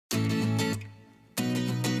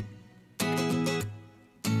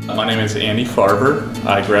My name is Andy Farver.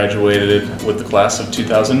 I graduated with the class of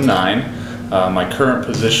 2009. My current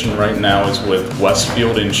position right now is with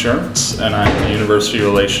Westfield Insurance, and I'm the University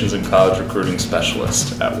Relations and College Recruiting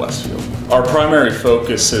Specialist at Westfield. Our primary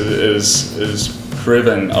focus is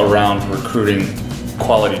driven around recruiting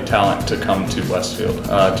quality talent to come to Westfield,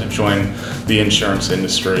 to join the insurance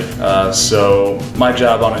industry. So my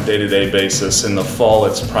job on a day-to-day basis, in the fall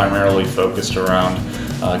it's primarily focused around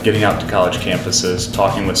getting out to college campuses,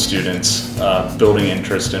 talking with students, building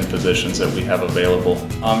interest in positions that we have available.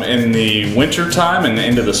 In the winter time and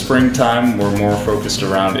into the springtime, we're more focused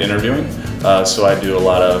around interviewing. So I do a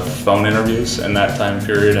lot of phone interviews in that time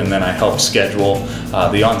period, and then I help schedule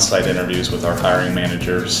the on-site interviews with our hiring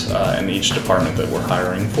managers in each department that we're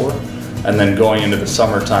hiring for. And then going into the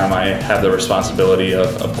summertime, I have the responsibility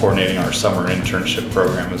of coordinating our summer internship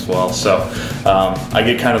program as well. So I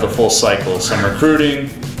get kind of the full cycle, some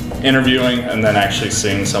recruiting, interviewing, and then actually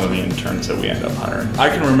seeing some of the interns that we end up hiring. I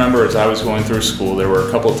can remember as I was going through school, there were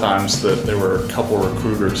a couple times that there were a couple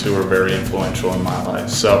recruiters who were very influential in my life.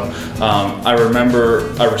 So I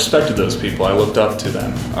remember I respected those people. I looked up to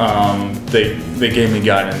them. They gave me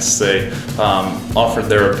guidance. They offered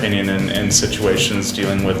their opinion in situations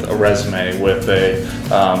dealing with a resume, with a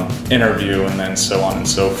interview, and then so on and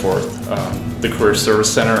so forth. The Career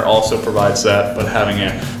Service Center also provides that, but having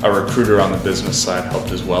a recruiter on the business side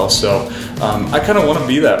helped as well. So I kind of want to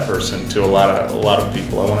be that person to a lot of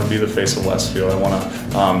people. I want to be the face of Westfield. I want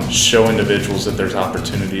to show individuals that there's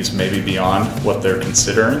opportunities maybe beyond what they're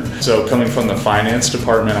considering. So coming from the finance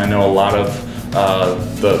department, I know a lot of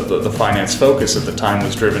the finance focus at the time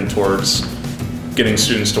was driven towards getting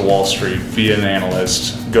students to Wall Street, be an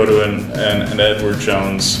analyst, go to an Edward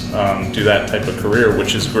Jones, do that type of career,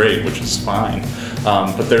 which is great, which is fine.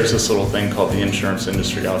 But there's this little thing called the insurance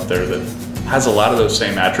industry out there that has a lot of those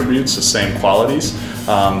same attributes, the same qualities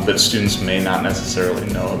that students may not necessarily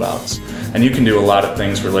know about. And you can do a lot of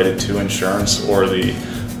things related to insurance or the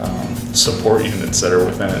support units that are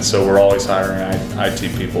within it. So we're always hiring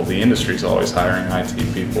IT people. The industry's always hiring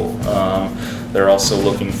IT people. They're also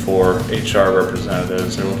looking for HR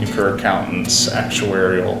representatives. They're looking for accountants,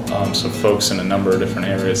 actuarial, so folks in a number of different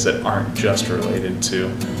areas that aren't just related to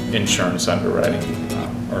insurance underwriting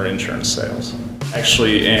or insurance sales.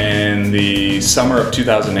 Actually, in the summer of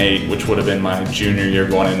 2008, which would have been my junior year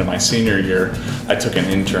going into my senior year, I took an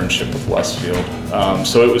internship with Westfield.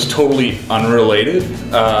 So it was totally unrelated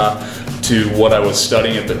to what I was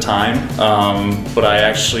studying at the time, but I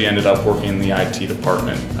actually ended up working in the IT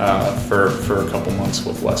department for a couple months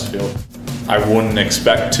with Westfield. I wouldn't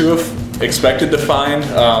expected to find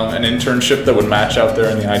an internship that would match out there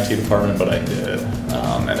in the IT department, but I did.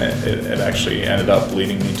 And it actually ended up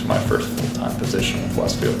leading me to my first full-time position with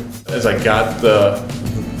Westfield. As I got the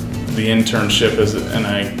internship and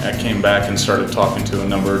I came back and started talking to a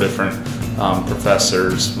number of different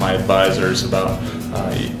professors, my advisors, about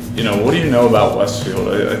what do you know about Westfield?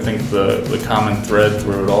 I think the common thread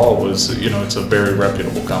through it all was, it's a very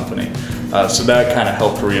reputable company. So that kind of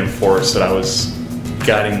helped reinforce that I was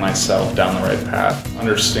guiding myself down the right path.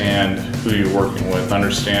 Understand who you're working with,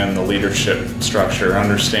 understand the leadership structure,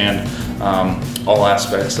 understand all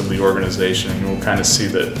aspects of the organization, and you'll kind of see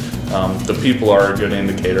that the people are a good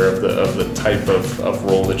indicator of the type of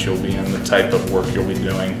role that you'll be in, the type of work you'll be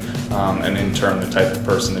doing, and in turn the type of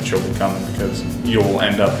person that you'll become, because you'll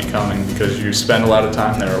end up becoming, because you spend a lot of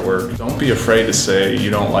time there at work. Don't be afraid to say you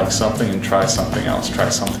don't like something and try something else, try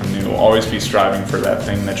something new. Always be striving for that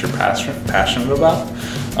thing that you're passionate about,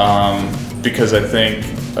 because I think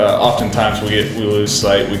oftentimes we lose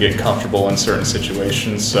sight, we get comfortable in certain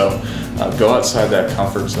situations, so go outside that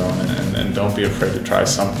comfort zone and don't be afraid to try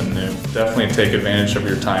something new. Definitely take advantage of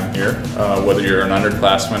your time here, whether you're an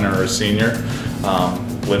underclassman or a senior.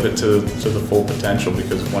 Live it to the full potential,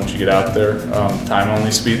 because once you get out there, time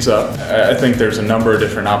only speeds up. I think there's a number of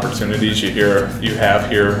different opportunities you have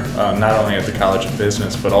here, not only at the College of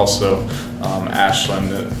Business, but also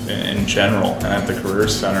Ashland in general, and at the Career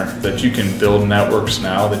Center, that you can build networks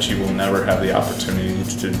now that you will never have the opportunity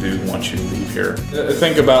to do once you leave here. I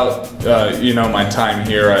think about my time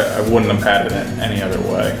here, I wouldn't have had it any other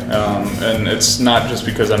way. And it's not just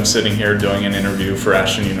because I'm sitting here doing an interview for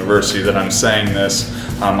Ashland University that I'm saying this.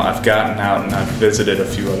 I've gotten out and I've visited a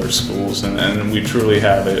few other schools, and we truly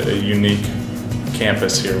have a unique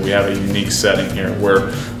campus here. We have a unique setting here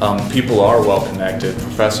where people are well connected,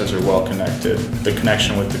 professors are well connected. The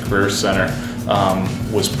connection with the Career Center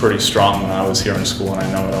was pretty strong when I was here in school, and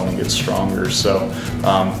I know it only gets stronger. So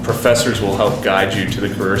professors will help guide you to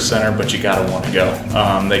the Career Center, but you gotta want to go.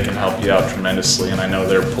 They can help you out tremendously, and I know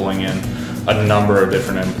they're pulling in a number of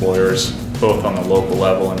different employers both on the local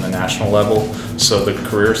level and the national level. So the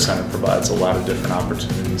Career Center provides a lot of different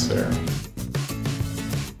opportunities there.